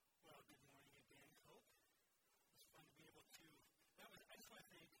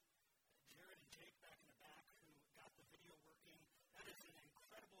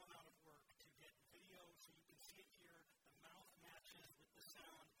get here, the mouth matches with the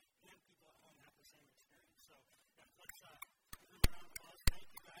sound, and people at home have the same experience. So let's give them a round of applause. Thank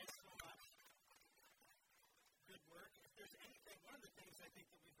you guys so much. Good work. If there's anything, one of the things I think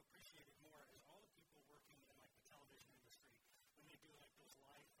that we've appreciated more is all the people working in like the television industry when they do like those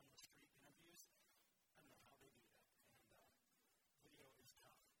live from the street interviews. I don't know how they do that, and video is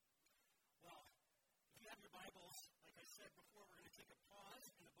tough. Well, if you have your Bibles, like I said before, we're going to take a pause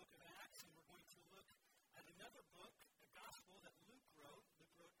in the book of Acts, and we're going to look at another book, a gospel that Luke wrote.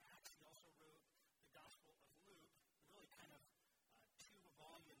 Luke wrote Acts. He also wrote the Gospel of Luke, really kind of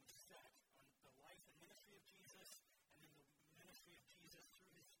two-volume set on the life and ministry of Jesus, and then the ministry of Jesus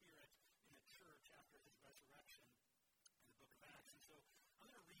through his Spirit in the church after his resurrection in the book of Acts. And so I'm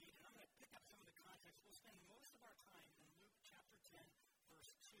going to read, and I'm going to pick up some of the context. We'll spend most of our time in Luke chapter 10,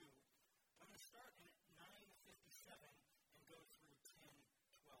 verse 2. I'm going to start in 9:57 and go through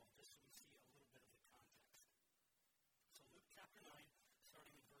 10:12, just so we see a little bit of the context. So Luke chapter 9,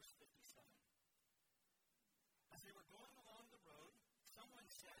 starting in verse 57. As they were going along the road, someone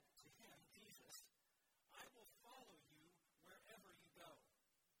said to him, Jesus, I will follow you wherever you go.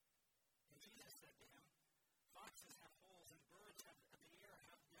 And Jesus said to him, foxes have holes and birds of the air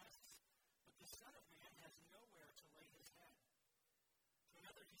have nests, but the Son of Man has nowhere to lay his head. To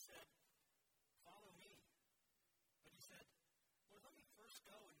another he said, follow me. But he said, Lord, let me first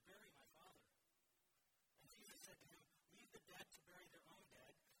go and bury my father. And Jesus said to him, leave the dead to bury their own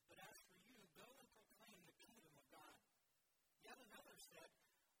dead, but as for you, go and proclaim the kingdom of God. Yet another said,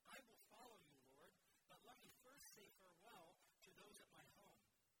 I will follow you, Lord, but let me first say farewell to those at my home.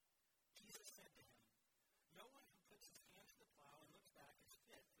 Jesus said to him, no one who puts his hand to the plow and looks back is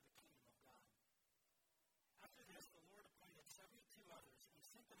fit for the kingdom of God. After this, the Lord appointed 72 others and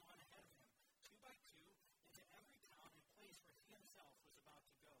sent them on ahead of him, 2 by 2, into every town and place where he himself was about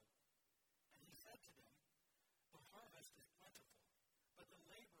to go. And he said to them, the harvest is plentiful, but the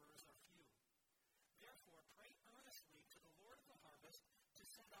laborers are few. Therefore, pray earnestly to the Lord of the harvest to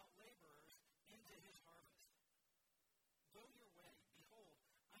send out laborers into his harvest. Go your way. Behold,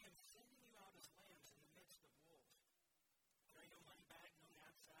 I am sending you out as lambs in the midst of wolves. Carry no money bag, no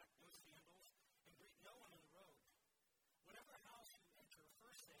knapsack, no sandals, and greet no one on the road. Whatever house you enter,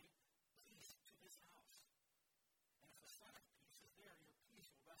 first say, peace to this house. And if the Son of Peace is there, your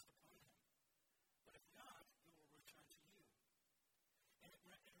peace will rest upon him. But if not, it will return to you. And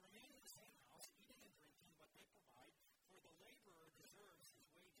remain in the same house, eating and drinking what they provide, for the laborer deserves his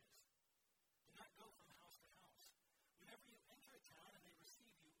wages. Do not go from house to house. Whenever you enter a town and they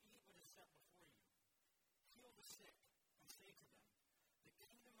receive you, eat what is set before you. Heal the sick and say to them, the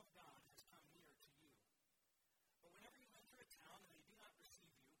kingdom of God has come near to you. But whenever you enter a town and they do not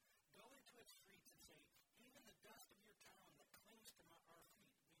receive you, go into its streets and say, even the dust of your town that clings to our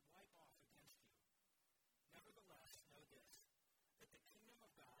feet, we wipe off against you. Nevertheless, know this, that the kingdom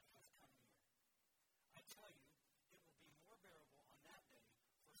of God has come near. I tell you, it will be more bearable on that day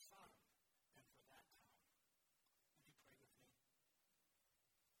for Sodom than for that town. Would you pray with me?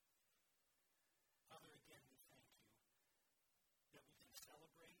 Father, again, we thank you that we can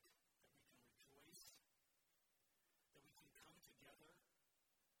celebrate, that we can rejoice, that we can come together.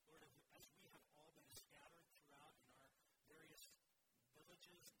 Lord, as we have all been scattered throughout in our various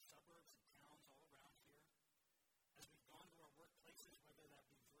villages and suburbs and towns all around here, as we've gone to our workplaces, whether that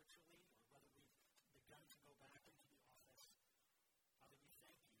be virtually or whether we've begun to go back into the office, Father, we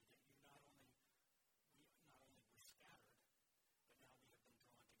thank you that we not only were scattered, but now we have been drawn together. We are the church gathered.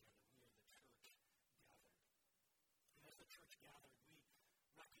 And as the church gathered, we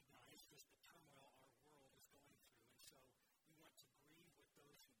recognize just the turmoil our world is going through. And so we want to grieve with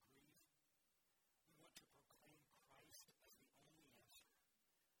those who grieve. We want to proclaim Christ as the only answer.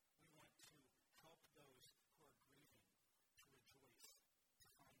 We want to help those who are grieving to rejoice, to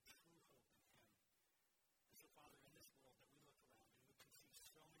find true hope in him. And so, Father, in this world that we look around and we can see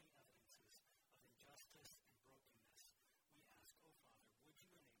so many evidences of injustice and brokenness, we ask, oh, Father, would you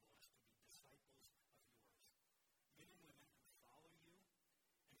enable us to be disciples of yours, men and women who follow you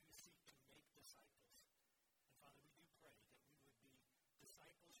and who seek to make disciples. And, Father, we do pray that we would be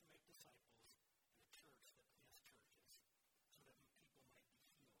disciples who make disciples and a church that plants churches so that people might be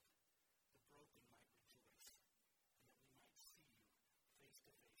healed, the broken might rejoice, and that we might see you face to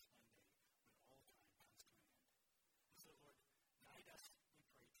face one day when all time comes to an end. And so, Lord, guide us, we pray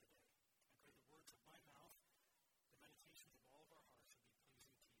today. I pray the words of my mouth, the meditations of all of our hearts will be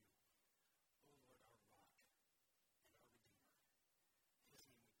pleasing to you. O Lord, our rock and our Redeemer. In his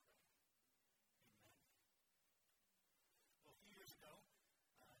name we pray. Amen. Well, a few years ago,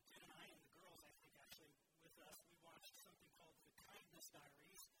 Jen and I and the girls, I think, actually with us, we watched something called The Kindness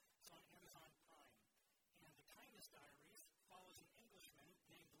Diaries. It's on Amazon Prime. And The diaries follows an Englishman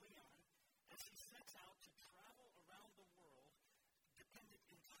named Leon as he sets out to travel around the world dependent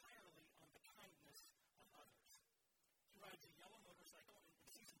entirely on the kindness of others. He rides a yellow motorcycle, and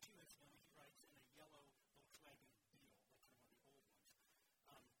in season 2, incidentally, he rides in a yellow Volkswagen Beetle, like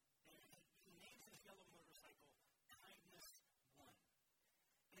one of the old ones. And he names his yellow motorcycle Kindness One.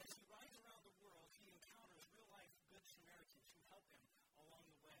 And as he rides around the world, he encounters real-life Good Samaritans who help him along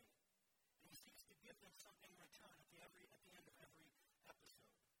the way. And he seeks to give them something in return at the end of every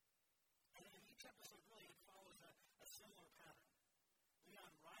episode. And in each episode, really, it follows a similar pattern.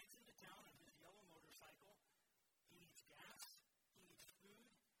 Leon rides into town on his yellow motorcycle. He needs gas, he needs food,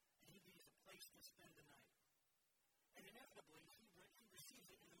 and he needs a place to spend the night. And inevitably, he receives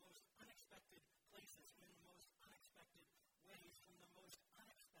it in the most unexpected places and in the most unexpected ways from the most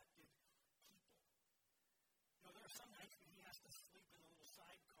unexpected people. You know, there are some nights when he has to sleep in the little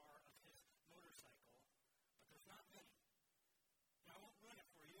sidecar of his motorcycle, but there's not many. Now, I won't ruin it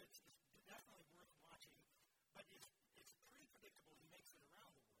for you. It's definitely worth watching, but it's pretty predictable he makes it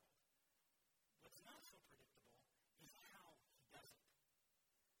around the world. What's not so predictable is how he does it.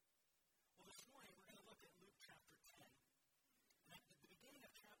 Well, this morning we're going to look at Luke chapter 10. And at the beginning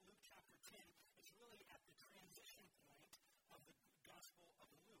of Luke chapter 10, it's really at the transition point of the Gospel of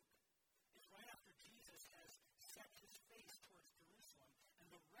Luke. It's right after Jesus has set his face towards Jerusalem,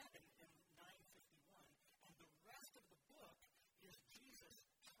 and the red in 9:51, and the rest of the book is Jesus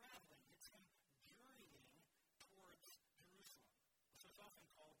traveling. It's him journeying towards Jerusalem. So it's often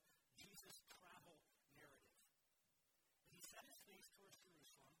called Jesus' travel narrative. And he set his face towards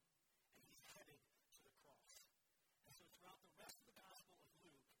Jerusalem, and he's headed to the cross. And so throughout the rest of the Gospel of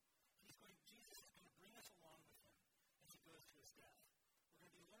Luke, Jesus is going to bring us along with him as he goes to his death. We're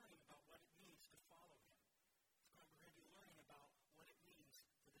going to be learning about what it means to follow him. We're going to be learning about what it means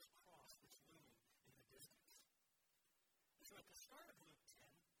for this cross that's looming in the distance. And so at the start of Luke 10,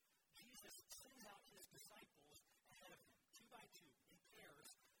 Jesus sends out his disciples ahead of him, 2 by 2, in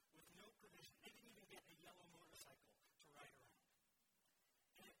pairs, with no provision. They didn't even get a yellow motorcycle to ride around.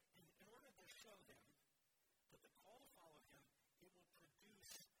 And in order to show them that the call to follow him, it will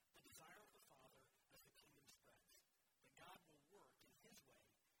produce the desire of the Father as the kingdom spreads. That God will work in his way,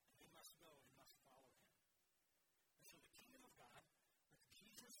 and they must go and must follow him. And so the kingdom of God, with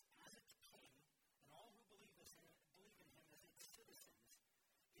Jesus as its king, and all who believe in him as its citizens,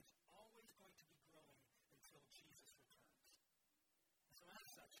 is always going to be growing until Jesus returns. And so as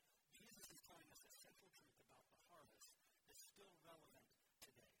such, Jesus is telling us a central truth about the harvest that's still relevant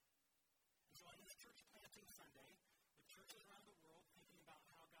today. And so on this church planting Sunday, with churches around the world thinking about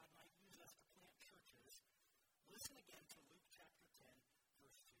how God might use us to plant churches, listen again to Luke chapter 10,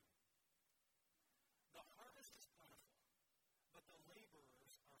 verse 2. The harvest is plentiful, but the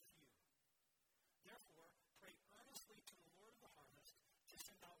laborers are few. Therefore, pray earnestly to the Lord of the harvest to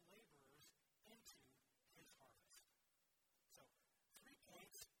send out laborers into his harvest. So, 3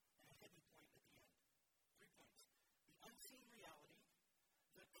 points and a hidden point at the end. 3 points. The unseen reality,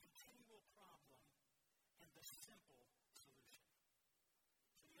 the continual problem, and the simple solution.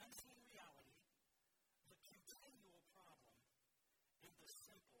 So the unseen reality, the continual problem, and the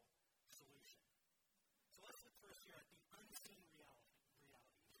simple solution. So let's look first here at the unseen reality.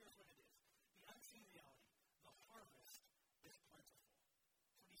 Here's what it is. The unseen reality, the harvest is plentiful.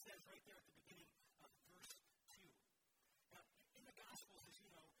 That's what he says right there at the beginning of verse 2. Now, in the Gospels, as you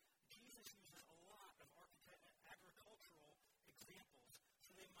know, Jesus uses a lot of agricultural examples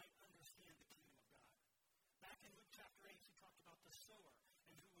so they might understand the kingdom of God. Back in Luke chapter 8, he talked about the sower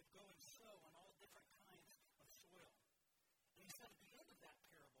and who would go and sow on all different kinds of soil. And he said at the end of that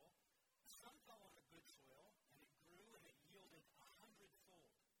parable, some fell on the good soil, and it grew and it yielded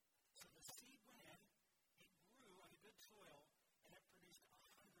 100-fold. So the seed went in, it grew on the good soil, and it produced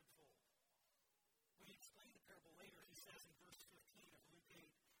 100-fold. When he explained the parable later, he says in verse 15 of Luke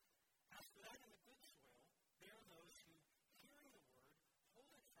 8, as for that in the good soil, there are those who, hearing the word, hold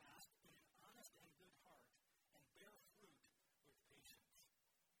it fast in an honest and good heart, and bear fruit with patience.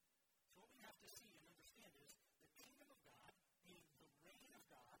 So what we have to see and understand is the kingdom of God, meaning the reign of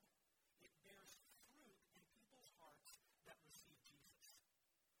God, it bears fruit in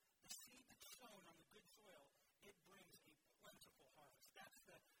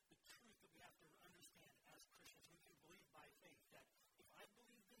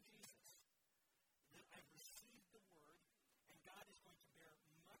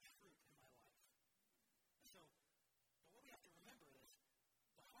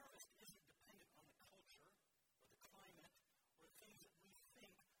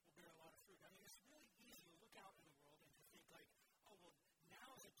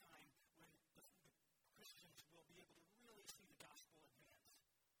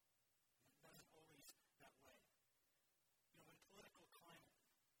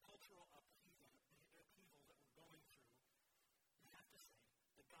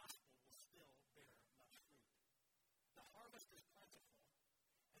harvest is plentiful,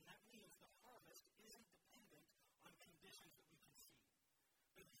 and that means the harvest isn't dependent on conditions that we can see,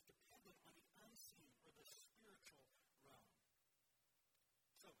 but it's dependent on the unseen or the spiritual realm.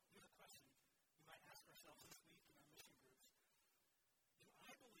 So, here's a question we might ask ourselves this week in our mission groups. Do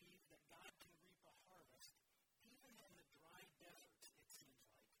I believe that God can reap a harvest even in the dry deserts, it seems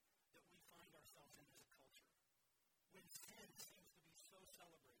like, that we find ourselves in as a culture? When sin seems to be so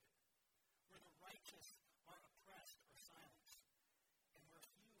celebrated, where the righteous are oppressed or silenced, and where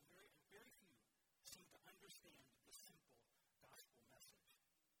few, very few, seem to understand the simple gospel message.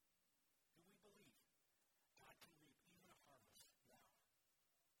 Do we believe God can reap even a harvest now?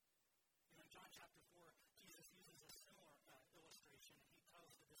 In John chapter 4, Jesus uses a similar illustration. He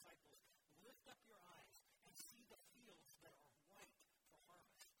tells the disciples, lift up your eyes and see the fields that are white for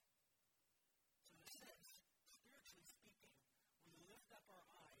harvest. So in a sense, spiritually speaking, we lift up our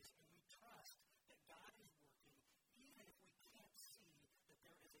eyes and we trust that God is working even if we can't see that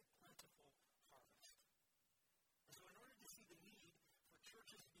there is a plentiful harvest. And so in order to see the need for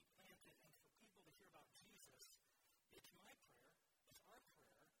churches to be planted and for people to hear about Jesus, it's my prayer, it's our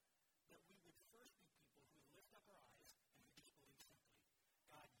prayer, that we would first be people who lift up our eyes and we just believe simply,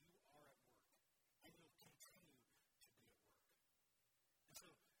 God, you are at work, and you'll continue to be at work. And so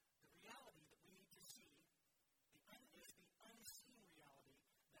the reality that we need to see is the unseen reality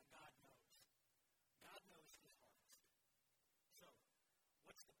that God knows. God knows his harvest. So,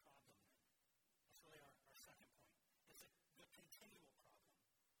 what's the problem then? That's really our second point. It's the continual problem.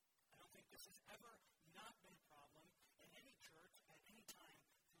 I don't think this has ever not been a problem in any church at any time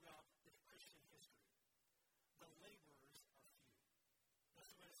throughout the Christian history. The laborers are few.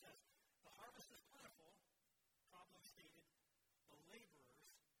 That's what it says. The harvest is plentiful, problem stated. The laborers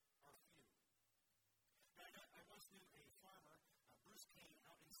are few. Now, I once knew a farmer, Bruce Kane,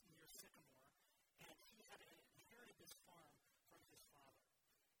 out near Sycamore, and he had inherited this farm from his father.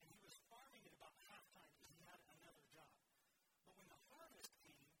 And he was farming it about half-time because he had another job. But when the harvest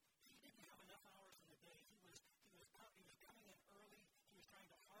came, he didn't have enough hours in the day. He was coming in early. He was trying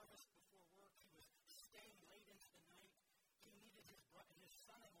to harvest before work. He was staying late into the night. He needed his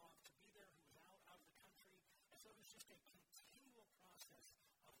son-in-law to be there who was out of the country. And so it was just a continual process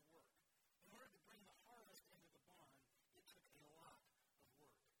of work. In order to bring the harvest into the barn, it took a lot of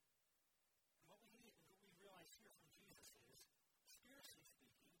work. And what we need, and what we realize here from Jesus is, spiritually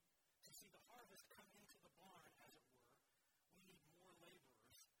speaking, to see the harvest come into the barn, as it were, we need more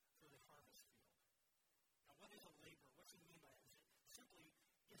laborers for the harvest field. Now, what is a laborer? What's he mean by that? Simply,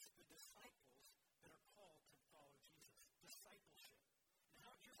 it's the disciples that are called to follow Jesus. Discipleship.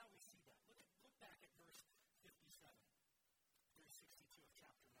 Now, here's how we see that. Look back at verse 57, verse 62 of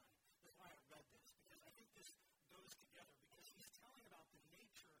chapter 9. That's why I read this, because I think this goes together, because he's telling about the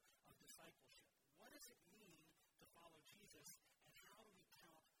nature of discipleship. What does it mean to follow Jesus, and how do we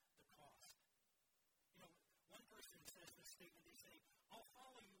count the cost? You know, one person says this statement, they say, I'll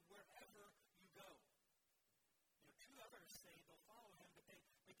follow you wherever you go. You know, two others say they'll follow him, but they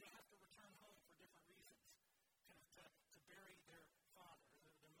have to return home for different reasons, kind of to bury their father,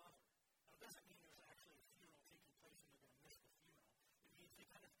 their mother. Now, it doesn't mean there's actually a funeral taking place and they're going to miss the funeral. It means they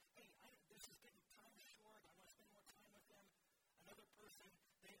kind of, hey, this is getting time short, I want to spend more time with them. Another person,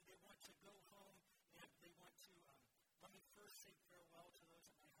 they want to go home and they want to, let me first say farewell to those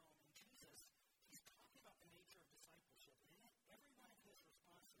at my home. And Jesus, he's talking about the nature of discipleship. And in every one of his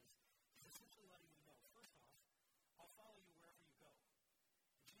responses, he's essentially letting you know, first off, I'll follow you wherever you go.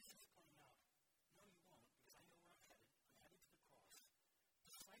 And Jesus is pointing out, no, you won't, because I know where I'm headed. I'm headed to the cross.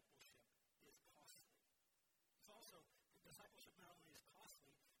 Discipleship is costly. It's also, discipleship not only is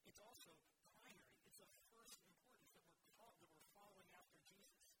costly, it's also primary. It's of first importance that we're following after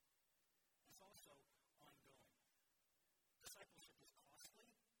Jesus. It's also ongoing. Discipleship is costly,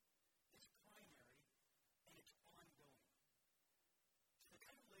 it's primary, and it's ongoing. So the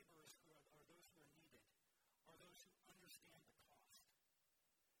kind of laborers who are those who are needed are those who understand the cost.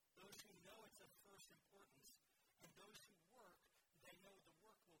 Those who know it's of first importance, and those who work, they know the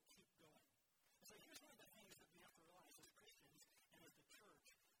work will keep going. And so here's one of the things that we have to realize as Christians and as the church,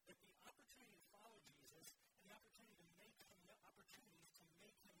 that the opportunity to follow Jesus and the opportunities to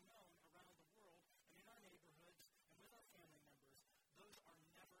make him known around the world and in our neighborhoods and with our family members, those are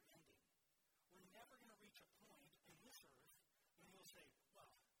never ending. We're never going to reach a point in this earth when we'll say, well,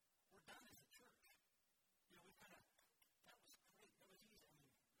 we're done as a church. You know, that was great, that was easy, I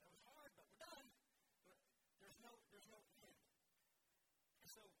mean, that was hard, but we're done. But there's no end. And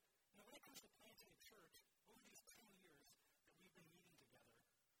so, you know, when it comes to planting a church, over these 10 years that we've been meeting together,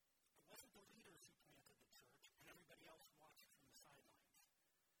 it wasn't the leaders who planted the church and everybody else watched from the sidelines.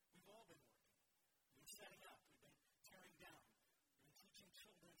 We've all been working. We've been setting up. We've been tearing down.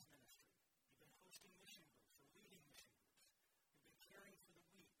 children's ministry. You've been hosting mission groups or leading mission groups. You've been caring for the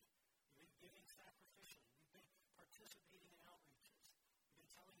weak. You've been giving sacrificially. You've been participating in outreaches. You've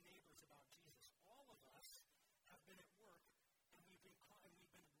been telling neighbors about Jesus. All of us have been at work, and we've been working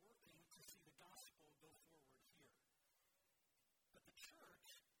to see the gospel go forward here. But the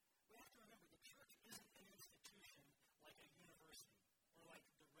church, we have to remember, the church isn't an institution like a university or like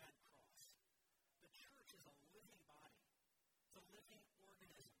the Red Cross. The church is a living body. It's a living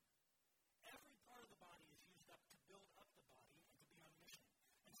organism. Every part of the body is used up to build up the body and to be on mission.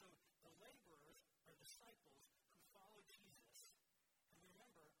 And so the laborers are disciples who follow Jesus. And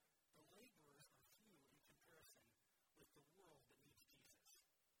remember, the laborers are few in comparison with the world that needs Jesus.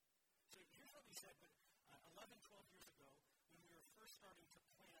 So here's what we said 11, 12 years ago when we were first starting to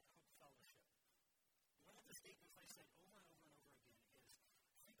plant Hope Fellowship. One of the statements I said over and over and over again is,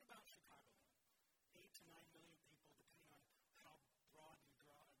 think about Chicagoland. 8 to 9 million people, depending on how broad you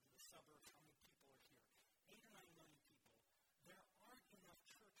draw the suburbs, how many people are here. 8 or 9 million people. There aren't enough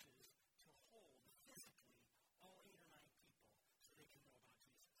churches to hold physically all 8 or 9 people so they can know about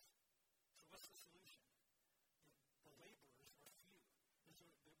Jesus. So what's the solution? The laborers are few. And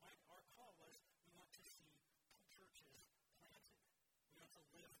so our call was, we want to see churches planted. We want to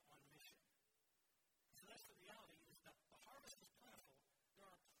live on mission. So that's the reality, is that the harvest is plentiful. There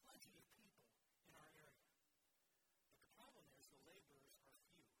are plenty of people in our area. But the problem is the laborers are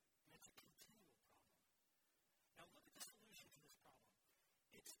few. And it's a continual problem. Now look at the solution to this problem.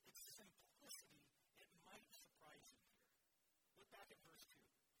 It's simplicity. It might surprise you here. Look back at verse 2.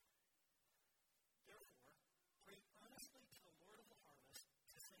 Therefore, pray earnestly to the Lord of the harvest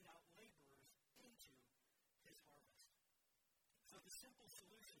to send out laborers into his harvest. So the simple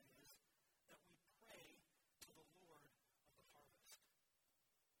solution is that we pray to the Lord of the harvest.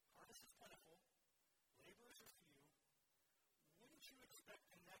 Harvest is plentiful. Laborers are few. Wouldn't you expect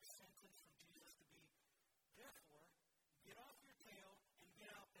the next sentence from Jesus to be, therefore, get off your tail and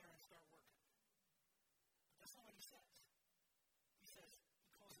get out there and start working? But that's not what he says. He says,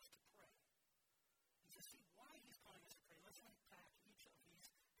 he calls us to pray. He says, see why he's calling us to pray. Let's unpack each of these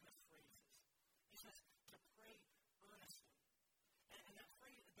kind of phrases. He says to pray earnestly. And that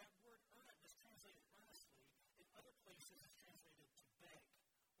phrase, that word earnest is translated earnestly. In other places, it's translated to beg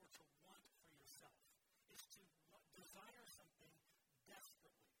or to want for yourself. It's to desire something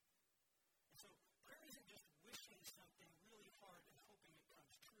desperately. And so prayer isn't just wishing something really hard and hoping it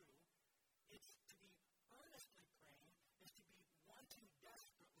comes true. It's to be earnestly praying, is to be wanting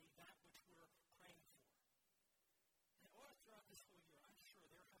desperately that which we're praying for. And all throughout this whole year, I'm sure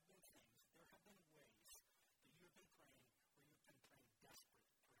there have been things, there have been ways that you have been praying where you've been praying desperate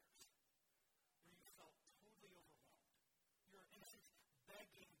prayers, where you felt totally overwhelmed. You're, in a sense,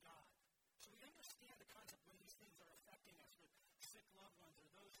 begging God. So we understand the concept when these things are affecting us with sick loved ones or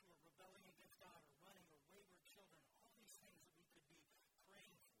those who are rebelling against God or running or wayward children, all these things that we could be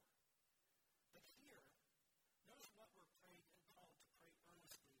praying for. But here, notice what we're praying and called to pray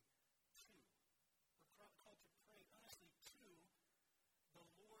earnestly to. We're called to pray earnestly to the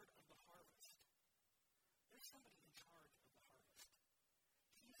Lord of the harvest. There's somebody in charge of the harvest.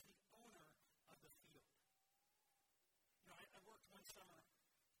 He's the owner of the field. You know, I worked one summer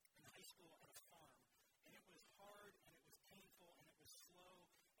in high school at a farm, and it was hard, and it was painful, and it was slow,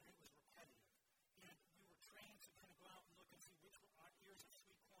 and it was repetitive. And we were trained to kind of go out and look and see which ears of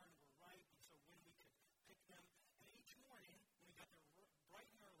sweet corn were ripe, and so when we could pick them. And each morning, when we got there bright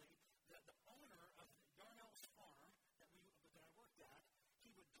and early, the owner of Yarnell's farm that I worked at, he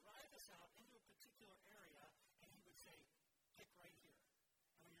would drive us out into a particular area, and he would say, pick right here.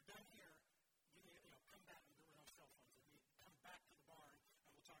 And when you're done here, come back, and there were no cell phones, and we'd come back to the barn,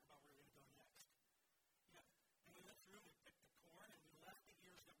 and we'll talk about where we're going to go next. And we went through, and we picked the corn, and we left the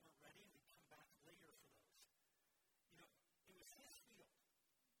ears that weren't ready, and we'd come back later for those. It was his field.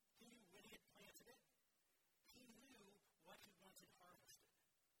 He knew when he had planted it. He knew what he wanted harvested.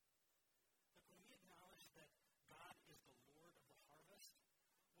 But when we acknowledge that God is the Lord of the harvest,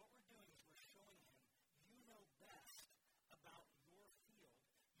 what we're doing is we're showing him, you know best about your field.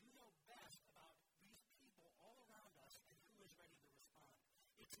 You know best about these people all around us and who is ready to respond.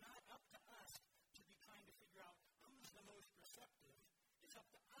 It's not up to us to be trying to figure out who's the most receptive. It's up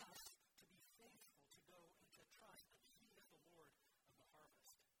to us to be faithful, to go and to trust that he is the Lord of the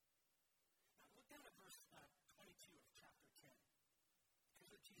harvest. Now look down at verse 22 of chapter 10.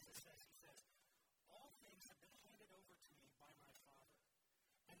 Here's what Jesus says. He says, all things have been handed over to me by my Father.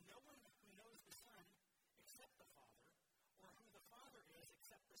 And no one who knows the Son except the Father, or who the Father is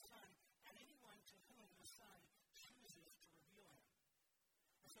except the Son, and anyone to whom the Son chooses to reveal him.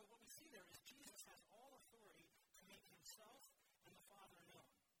 And so what we see there is Jesus has all authority to make himself and the Father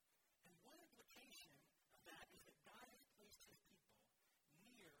known.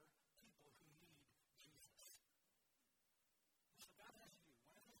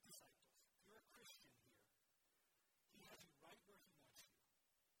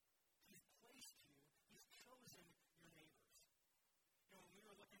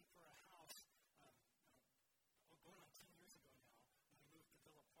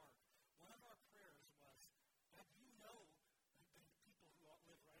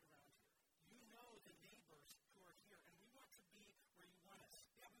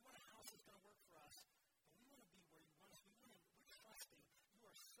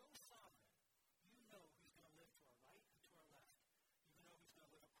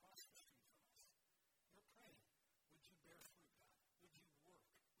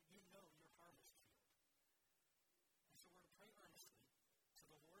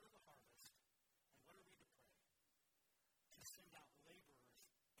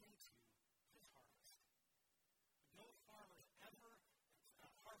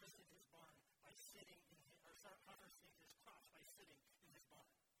 harvesting his crops by sitting in his barn.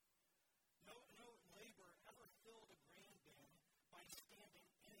 No laborer ever filled a grain bin by standing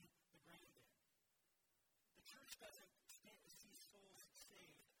in the grain bin. The church doesn't see souls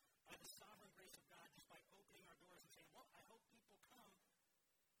saved by the sovereign grace of God just by opening our doors and saying, well, I hope people come.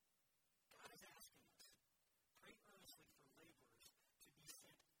 God is asking us, pray earnestly for laborers to be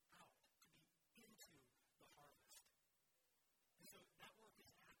sent out, to be into the harvest. And so that work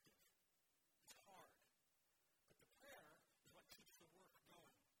is active. It's hard. But the prayer is what keeps the work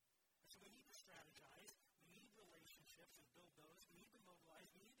going. And so we need to strategize. We need relationships and build those. We need to mobilize.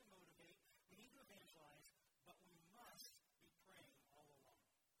 We need to motivate. We need to evangelize. But we must be praying all along.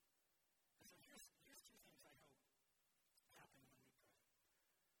 And so here's two things I hope happen when we pray.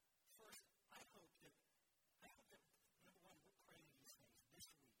 First, I hope that, number one, we're praying these things this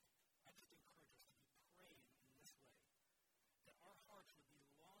week. I just encourage us to be praying in this way. That our hearts would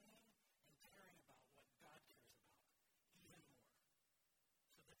be longing and caring about what God cares about, even more.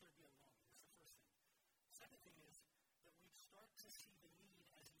 So that there'd be a longing. That's the first thing. Second thing is that we'd start to see the need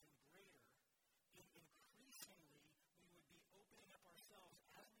as even greater. Increasingly, we would be opening up ourselves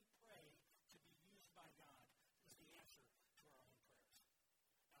as we pray to be used by God as the answer to our own prayers.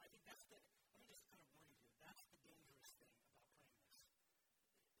 Now, I think let me just kind of warn you here, that's the dangerous thing about praying this.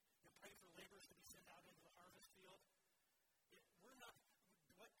 You're praying for laborers to be sent out into the harvest field.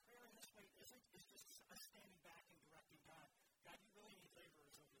 What prayer in this way isn't is just us standing back and directing God. God, you really need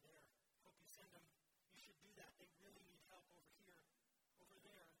laborers over there. Hope you send them. You should do that. They really need help over here, over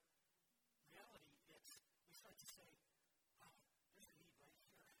there. Reality is we start to say, wow, there's a need right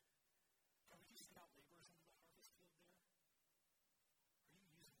here. Can we send out laborers into the harvest field there? Are you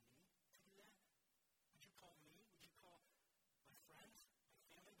using me to do that? Would you call me? Would you call my friends, my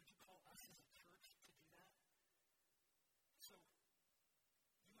family? Would you call us as a church to do that? So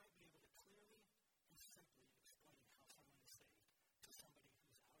you might be able to clearly and simply explain how someone is saved to somebody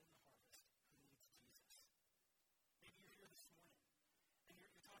who's out in the harvest who needs Jesus. Maybe you're here this morning. And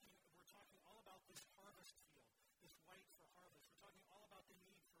we're talking all about this harvest field, this white for harvest. We're talking all about the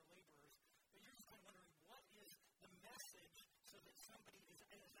need for laborers. But you're just kind of wondering, what is the message so that somebody is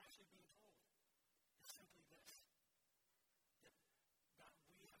actually being told? It's simply this, that God,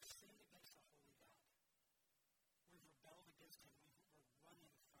 we have sinned against the holy God. We've rebelled against him. We're running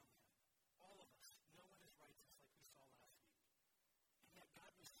from him. All of us. No one is righteous like we saw last week. And yet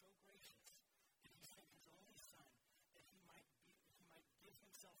God was so gracious that he sent his only son that he might give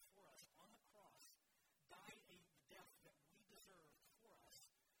himself for us on the cross, die a death that we deserved for us,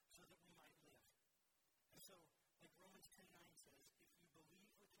 so that we might live. And so, like Romans 10:9 says, if you believe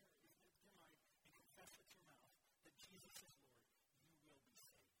with your mind and confess with your mouth that Jesus is Lord, you will be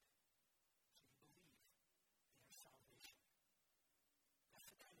saved. So you believe in your salvation. That's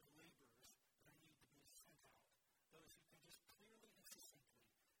the kind of laborers that I need to be sent out. Those who can just clearly and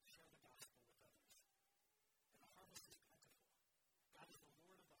succinctly share the gospel with others. And the harvest is plentiful. God is the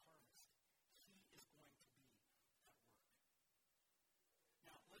Lord of the harvest. He is going to be at work.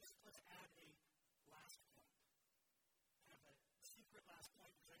 Now, let's add a last point. Kind of a secret last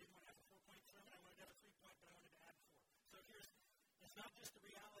point, because I didn't want to have a 4-point sermon. I wanted to have a 3-point, but I wanted to add 4. So it's not just the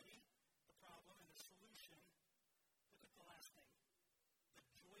reality, the problem, and the solution. Look at the last thing. The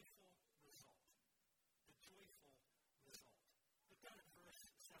joyful result. The joyful result. Look down at verse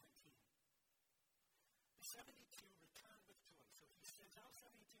 17. The 72 returned with joy. So he sends out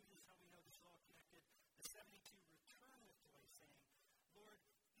 72. This is how we know this is all connected. The 72 return with joy, saying, Lord,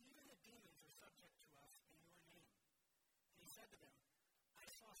 even the demons are subject to us in your name. And he said to them, I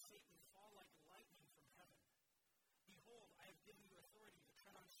saw Satan fall like lightning from heaven. Behold, I have given you authority to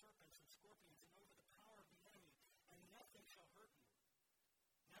tread on serpents and scorpions and over the power of the enemy, and nothing shall hurt you.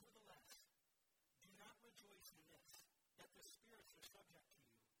 Nevertheless, do not rejoice in this, that the spirits are subject to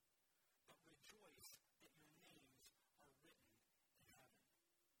you, but rejoice that your names are written in heaven.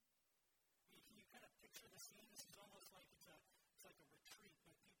 Can you kind of picture the scene? This is almost like it's like a retreat,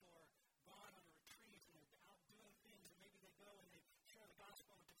 when people are gone on a retreat and they're out doing things, and maybe they go and they share the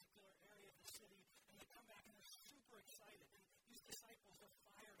gospel in a particular area of the city, and they come back and they're super excited. And these disciples are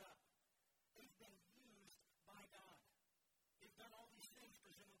fired up. They've been used by God. They've done all these things,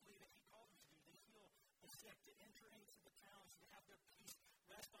 presumably, that he called them to do. They heal the sick, to enter into the towns, to have their peace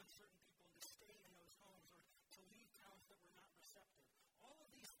rest on certain people, and to stay in those homes, or to leave towns that were not receptive. All of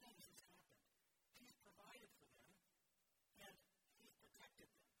these things has happened. He's provided for them, and he's protected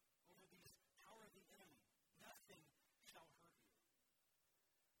them over the power of the enemy. Nothing shall hurt you.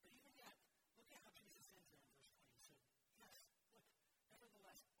 But even yet, look at how Jesus ends there in verse 20. He said, yes, look,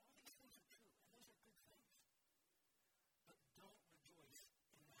 nevertheless, all these things are true, and those are good things. But don't rejoice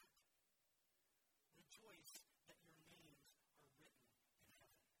in that. Rejoice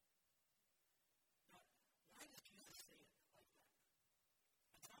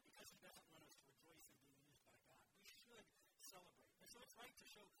So it's right to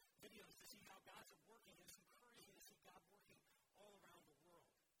show videos to see how God's working, and it's encouraging to see God working all around the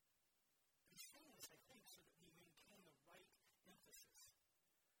world. But he's saying this, I think, so that we maintain the right emphasis.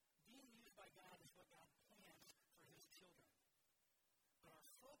 Being used by God is what God plans for his children. But our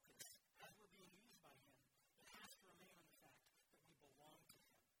focus, as we're being used by him, it has to remain on the fact that we belong to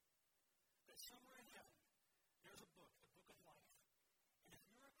him. That somewhere in heaven, there's a book, the book of life. And if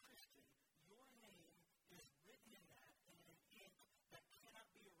you're a Christian, your name is written in that in an ink that cannot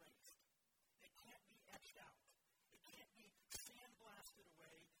be erased. It can't be etched out. It can't be sandblasted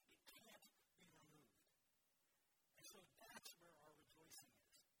away. It can't be removed. And so that's where our rejoicing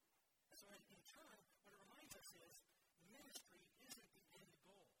is. And so in turn, what it reminds us is ministry isn't the end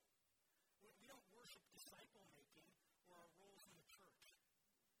goal. We don't worship disciple-making or our roles in the church.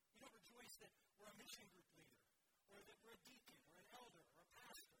 We don't rejoice that we're a mission group leader, or that we're a deacon, or an elder, or a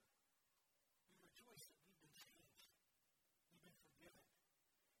pastor. We rejoice that we've been changed, we've been forgiven,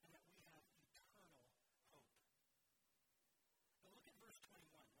 and that we have eternal hope. But look at verse 21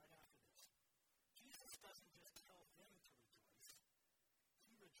 right after this. Jesus doesn't just tell them to rejoice.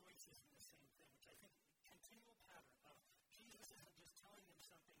 He rejoices in the same thing, which I think is a continual pattern of Jesus isn't just telling them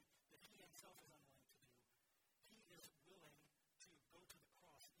something that he himself is unwilling to do. He is willing to go to the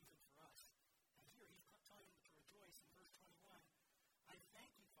cross even for us. And here he's telling them to rejoice in verse 21. I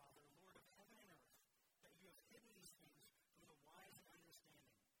thank you, Father, Lord of heaven and earth, that you have hidden these things from the wise and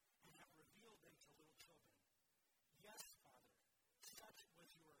understanding and have revealed them to little children. Yes, Father, such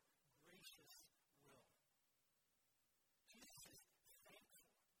was your gracious will. Jesus is thankful.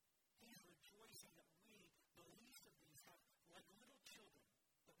 He's rejoicing that we, the least of these, have, like little children,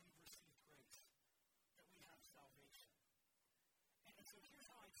 that we've received grace, that we have salvation. And so here's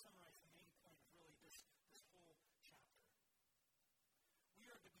how I summarize the main point of really this whole chapter. We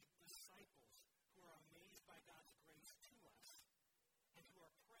are to be disciples who are amazed by God's grace to us and who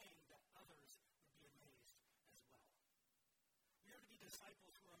are praying that others would be amazed as well. We are to be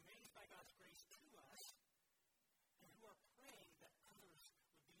disciples who are amazed by God's grace to us and who are praying that others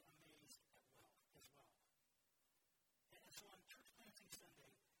would be amazed as well. And so on Church Planting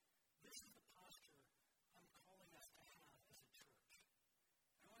Sunday, this is the posture I'm calling us to have as a church.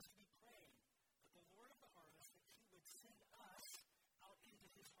 I want us to be praying that the Lord of the harvest, that he would send us out into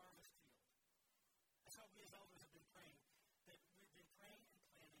his harvest field. That's how we as elders have been praying, that we've been praying and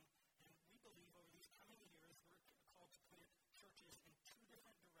planning, and we believe over these coming years we're called to plant churches in two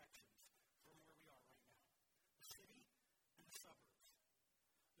different directions from where we are right now, the city and the suburbs.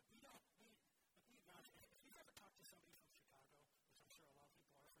 But we acknowledge, if you've ever talked to somebody from Chicago, which I'm sure a lot of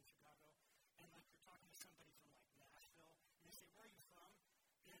people are from Chicago, and like you're talking to somebody from like Nashville, and they say, where are you from?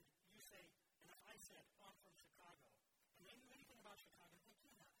 And you say, and if I said, oh, I'm from Chicago, and they knew anything about Chicago, they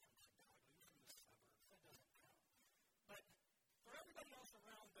think, you're not from Chicago, you're from the suburbs, that doesn't count. But for everybody else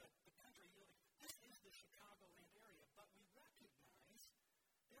around the country, you're like, this is the Chicagoland area, but we recognize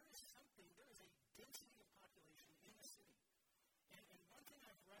there is a density of population in the city. And one thing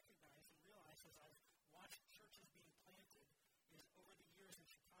I've recognized and realized as I've watched churches being planted is over the years in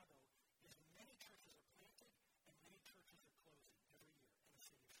Chicago is many churches are planted and many churches are closing every year in the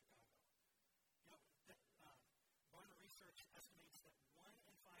city of Chicago. You know, Barna Research estimates that 1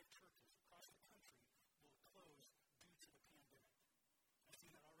 in 5 churches across the country will close due to the pandemic. I've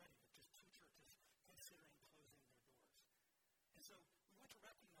seen that already with just 2 churches considering closing their doors. And so we want to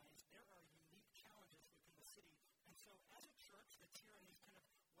recognize there are unique challenges within the city. And so as a church that's here in these kind of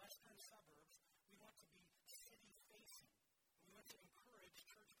western suburbs, we want to be city-facing. We want to encourage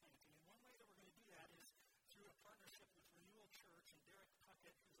church planting. And one way that we're going to do that is through a partnership with Renewal Church and Derek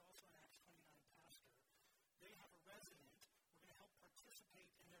Puckett, who's also an Acts 29 pastor. They have a resident. We're going to help participate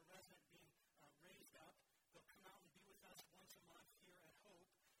in their resident being raised up. They'll come out and be with us once a month here at Hope,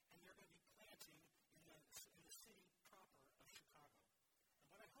 and they're going to be planting in the city proper of Chicago.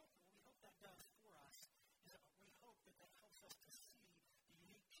 And what we hope that does for us is that we hope that helps us to see the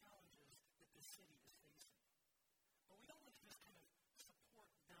unique challenges that the city is facing. But we don't want to just kind of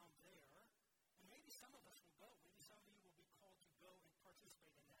support down there. And maybe some of us will go. Maybe some of you will be called to go and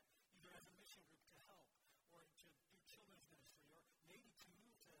participate in that, either as a mission group to help, or to do children's ministry, or maybe to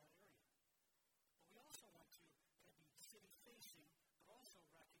move to that area. But we also want to be city-facing, but also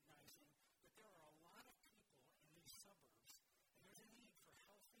recognizing that there are a lot of people in these suburbs, and there's a need for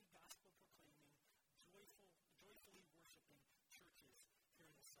healthy, gospel-proclaiming, joyfully worshiping churches here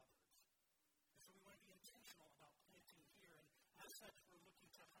in the suburbs. And so we want to be intentional about planting here, and as such, we're looking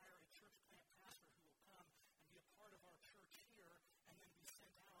to hire a church plant pastor who will come and be a part of our church here, and then be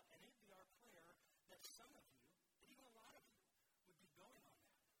sent out. And it'd be our prayer that some of you, and even a lot of you, would be going on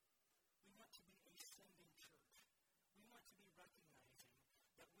that. We want to be a sending church. We want to be recognized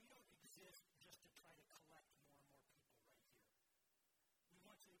that we don't exist just to try to collect more and more people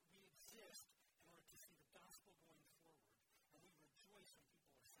right here. We exist in order to see the gospel going forward, and we rejoice when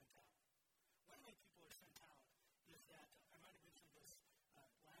people are sent out. One way people are sent out is that, I might have mentioned this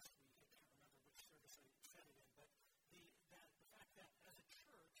last week, I can't remember which service I said it in, but the fact that as a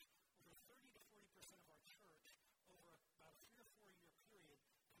church, over 30 to 40% of our church, over about a 3 or 4 year period,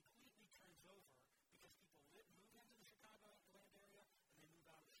 completely turns over because people move into the Chicagoland area and they move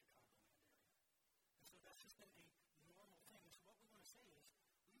out of the Chicagoland area. And so that's just been a normal thing. And so what we want to say is,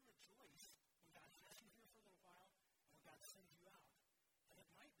 we rejoice when God has you here for a little while and when God sends you out. And it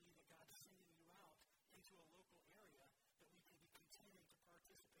might be that God is sending you out into a local area that we can be continuing to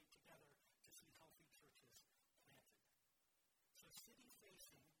participate together to see healthy churches planted. So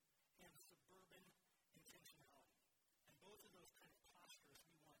city-facing and suburban intentionality. And both of those kind of postures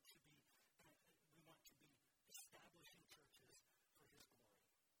we want to be establishing churches for His glory.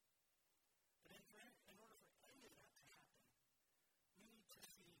 But in order for any of that to happen, we need to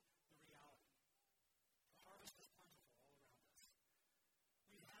see the reality. The harvest is plentiful all around us.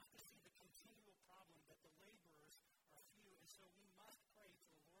 We have to see the continual problem that the laborers are few, and so we